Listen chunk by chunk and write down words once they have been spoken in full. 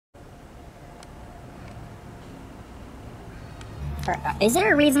Is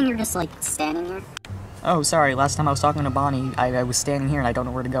there a reason you're just, like, standing here? Oh, sorry, last time I was talking to Bonnie, I was standing here and I don't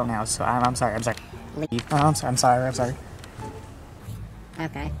know where to go now, so I'm sorry. Leave. Oh, I'm sorry.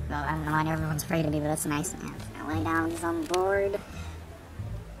 Okay, well, I don't know why everyone's afraid of me, but that's nice. I lay down because I'm bored.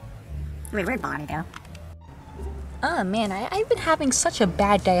 Wait, where'd Bonnie go? Oh, man, I've been having such a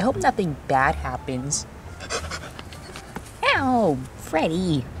bad day. I hope nothing bad happens. Ow,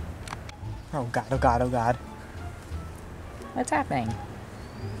 Freddy. Oh, God. What's happening?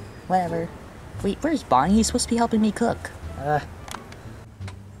 Whatever. Wait, where's Bonnie? He's supposed to be helping me cook.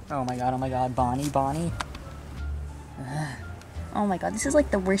 Oh my god, Bonnie. Oh my god, this is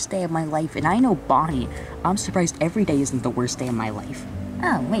like the worst day of my life, and I know Bonnie. I'm surprised every day isn't the worst day of my life.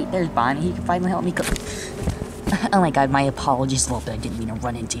 Oh, wait, there's Bonnie. He can finally help me cook. Oh my god, my apologies a little bit. I didn't mean to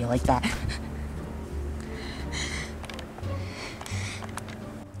run into you like that.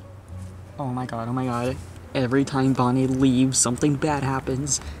 Oh my god. Every time Bonnie leaves, something bad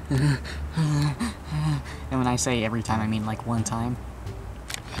happens. And when I say every time, I mean like one time.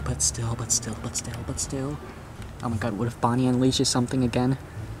 But still. Oh my god, what if Bonnie unleashes something again?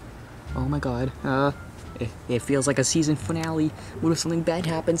 Oh my god, it feels like a season finale. What if something bad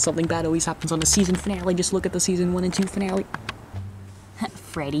happens? Something bad always happens on a season finale. Just look at the season 1 and 2 finale.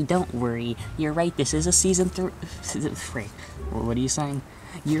 Freddy, don't worry. You're right, this is a season 3... What are you saying?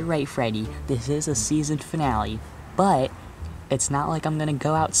 You're right, Freddy. This is a season finale. But it's not like I'm gonna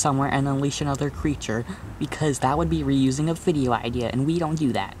go out somewhere and unleash another creature, because that would be reusing a video idea, and we don't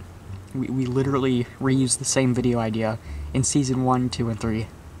do that. We literally reuse the same video idea in season 1, 2, and 3.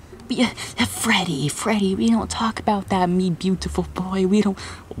 But, Freddy, we don't talk about that, me beautiful boy. We don't...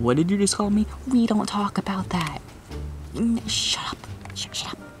 What did you just call me? We don't talk about that. Shut up.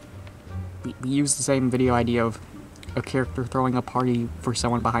 Shut up. We use the same video idea of a character throwing a party for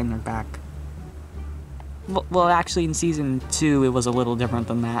someone behind their back. Well, actually, in season 2, it was a little different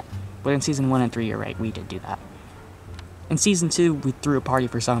than that. But in season 1 and 3, you're right, we did do that. In season 2, we threw a party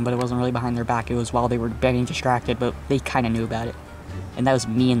for someone, but it wasn't really behind their back. It was while they were getting distracted, but they kind of knew about it. And that was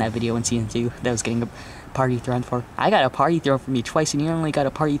me in that video in season 2 that was getting a party thrown for. I got a party thrown for me twice, and you only got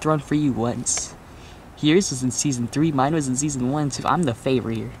a party thrown for you once. Yours was in season 3, mine was in season 1, so I'm the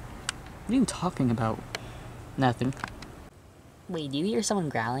favorite here. What are you talking about? Nothing. Wait, do you hear someone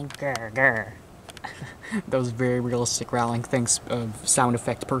growling? Grr. That was very realistic growling. Thanks, sound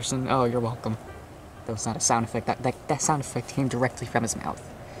effect person. Oh, you're welcome. That was not a sound effect. That sound effect came directly from his mouth.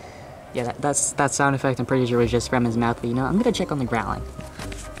 Yeah, that sound effect I'm pretty sure was just from his mouth, but you know, I'm gonna check on the growling.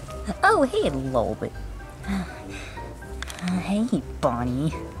 Oh, hey, lol, but... Hey,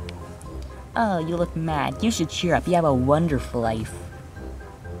 Bonnie. Oh, you look mad. You should cheer up. You have a wonderful life.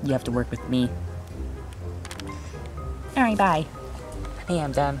 You have to work with me. Alright, bye. Hey,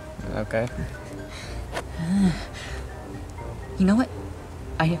 I'm done. Okay. You know what?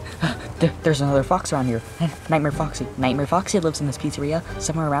 There's another fox around here. Nightmare Foxy. Nightmare Foxy lives in this pizzeria.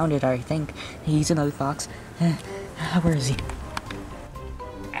 Somewhere around it, I think. He's another fox. Where is he?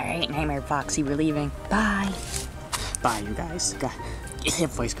 Alright, Nightmare Foxy, we're leaving. Bye. Bye, you guys. God,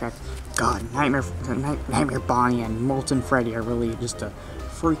 voice crack. God, Nightmare Bonnie and Molten Freddy are really just a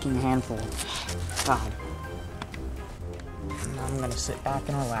freaking handful. God. Now I'm gonna sit back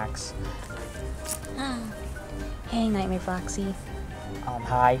and relax. Hey, Nightmare Foxy.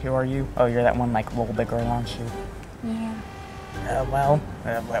 Hi, who are you? Oh, you're that one, like, little bit girl, aren't you? Yeah.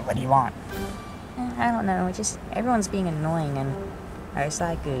 What do you want? I don't know, just, everyone's being annoying, and I just thought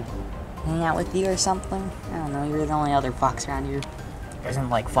I could hang out with you or something. I don't know, you're the only other fox around here. Isn't,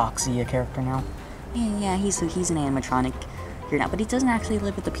 like, Foxy a character now? Yeah, he's an animatronic here now, but he doesn't actually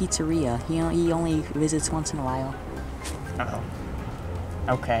live at the pizzeria. He only visits once in a while. Uh-oh.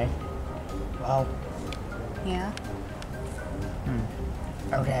 Okay. Well... Yeah?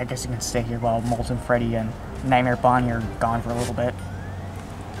 Okay, I guess you can stay here while Molten Freddy and Nightmare Bonnie are gone for a little bit.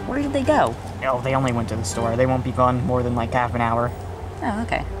 Where did they go? Oh, they only went to the store. They won't be gone more than like half an hour. Oh,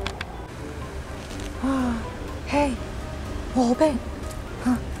 okay. Hey! Little bit!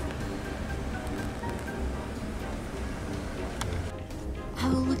 Huh.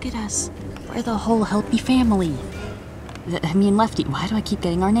 Oh, look at us. We're the whole healthy family. I mean, Lefty. Why do I keep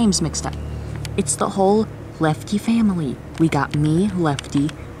getting our names mixed up? It's the whole Lefty family. We got me, Lefty.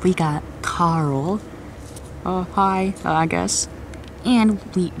 We got Carl. Hi, I guess. And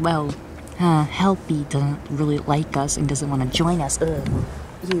we, well, Helpy doesn't really like us and doesn't want to join us.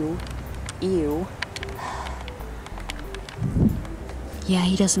 Ew. Yeah,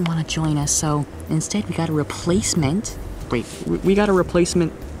 he doesn't want to join us, so instead we got a replacement. Wait, we got a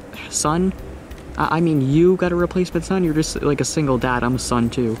replacement son? I mean, you got a replacement son? You're just like a single dad. I'm a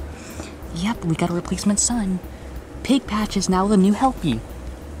son too. Yep, we got a replacement son. Pig Patch is now the new Helpy.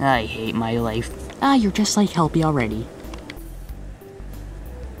 I hate my life. Ah, you're just like Helpy already.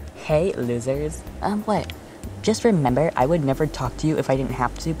 Hey, losers. What? Just remember, I would never talk to you if I didn't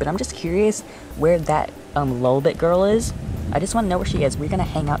have to, but I'm just curious where that, Lolbit girl is. I just want to know where she is. We're gonna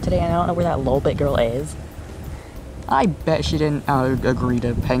hang out today, and I don't know where that Lolbit girl is. I bet she didn't, agree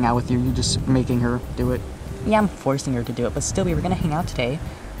to hang out with you. You're just making her do it. Yeah, I'm forcing her to do it, but still, we were gonna hang out today.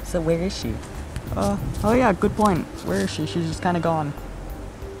 So where is she? Oh yeah, good point. Where is she? She's just kinda gone.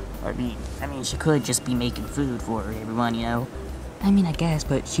 I mean, she could just be making food for everyone, you know? I mean, I guess,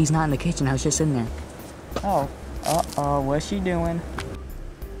 but she's not in the kitchen. I was just in there. Oh, what's she doing?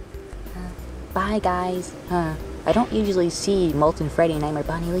 Bye, guys. I don't usually see Molten Freddy and Nightmare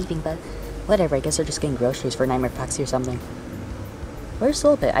Bonnie leaving, but whatever. I guess they're just getting groceries for Nightmare Foxy or something. Where's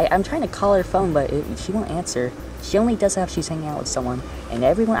Lolbit? I'm trying to call her phone, but she won't answer. She only does that if she's hanging out with someone. And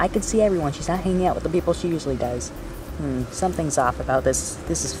everyone, I can see everyone. She's not hanging out with the people she usually does. Something's off about this.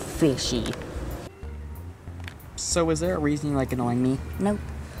 This is fishy. So is there a reason you like annoying me? Nope.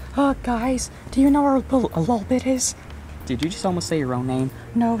 Guys, do you know where Lolbit is? Did you just almost say your own name?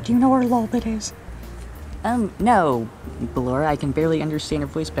 No, do you know where Lolbit is? No, Ballora, I can barely understand your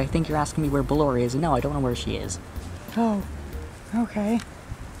voice, but I think you're asking me where Ballora is, and no, I don't know where she is. Oh, okay.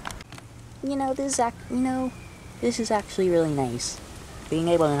 You know, this is actually really nice. Being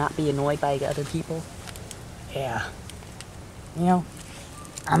able to not be annoyed by other people. Yeah. You know,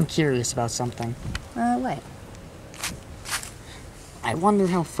 I'm curious about something. What? I wonder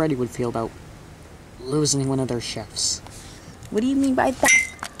how Freddy would feel about losing one of their chefs. What do you mean by that?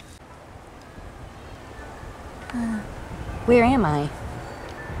 Where am I?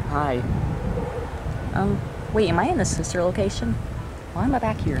 Hi. Wait, am I in the sister location? Why am I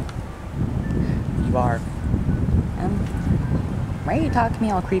back here? You are. Why are you talking to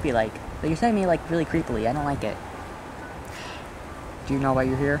me all creepy like? But you're saying me like really creepily. I don't like it. Do you know why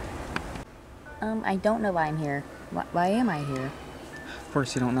you're here? I don't know why I'm here. Why am I here? Of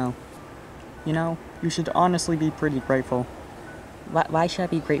course you don't know. You know, you should honestly be pretty grateful. Why should I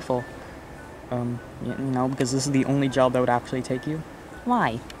be grateful? You know, because this is the only job that would actually take you.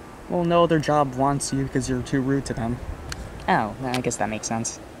 Why? Well, no other job wants you because you're too rude to them. Oh, I guess that makes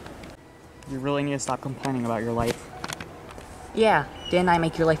sense. You really need to stop complaining about your life. Yeah, didn't I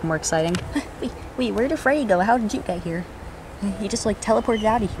make your life more exciting? Wait, where did Freddy go? How did you get here? He just, like, teleported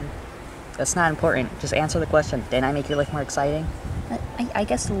out of here. That's not important. Just answer the question. Didn't I make your life more exciting? I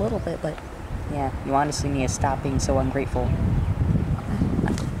guess a little bit, but... Yeah, you honestly need to stop being so ungrateful.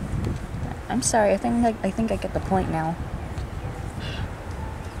 I'm sorry, I think I get the point now.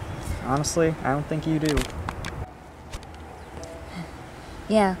 Honestly, I don't think you do.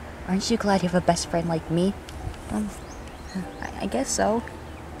 Yeah, aren't you glad you have a best friend like me? I guess so.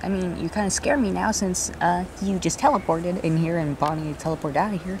 I mean, you kind of scare me now since you just teleported in here and Bonnie teleported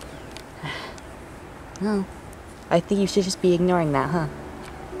out of here. No, I think you should just be ignoring that, huh?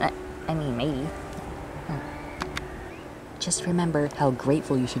 I mean, maybe. Just remember how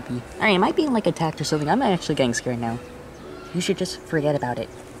grateful you should be. Alright, am I being, like, attacked or something? I'm actually getting scared now. You should just forget about it.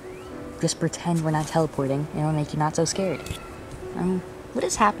 Just pretend we're not teleporting, and it'll make you not so scared. What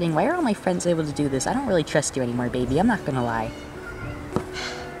is happening? Why are all my friends able to do this? I don't really trust you anymore, baby. I'm not gonna lie.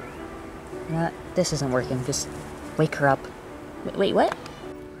 You know what? This isn't working. Just wake her up. Wait, what?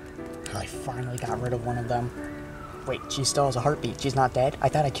 I finally got rid of one of them. Wait, she still has a heartbeat. She's not dead? I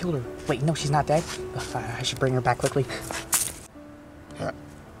thought I killed her. Wait, no, she's not dead? Ugh, I should bring her back quickly.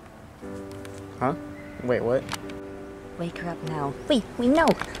 Huh? Wait, what? Wake her up now. Wait, no!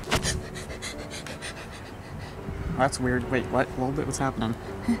 That's weird. Wait, what? What's happening?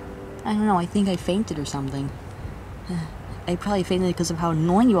 I don't know, I think I fainted or something. I probably fainted because of how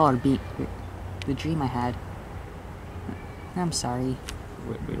annoying you all are being. The dream I had. I'm sorry.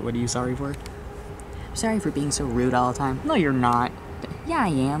 What are you sorry for? I'm sorry for being so rude all the time. No, you're not. Yeah, I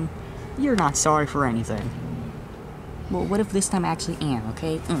am. You're not sorry for anything. Well, what if this time I actually am,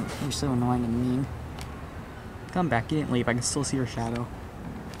 okay? You're so annoying and mean. Come back, you didn't leave. I can still see your shadow.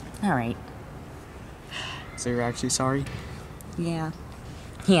 Alright. So you're actually sorry? Yeah.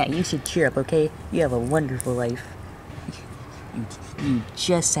 Yeah, you should cheer up, okay? You have a wonderful life. You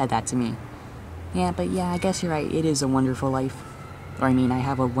just said that to me. Yeah, but yeah, I guess you're right. It is a wonderful life. Or I mean, I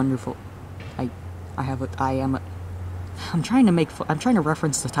have a wonderful... I'm trying to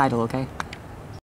reference the title, okay?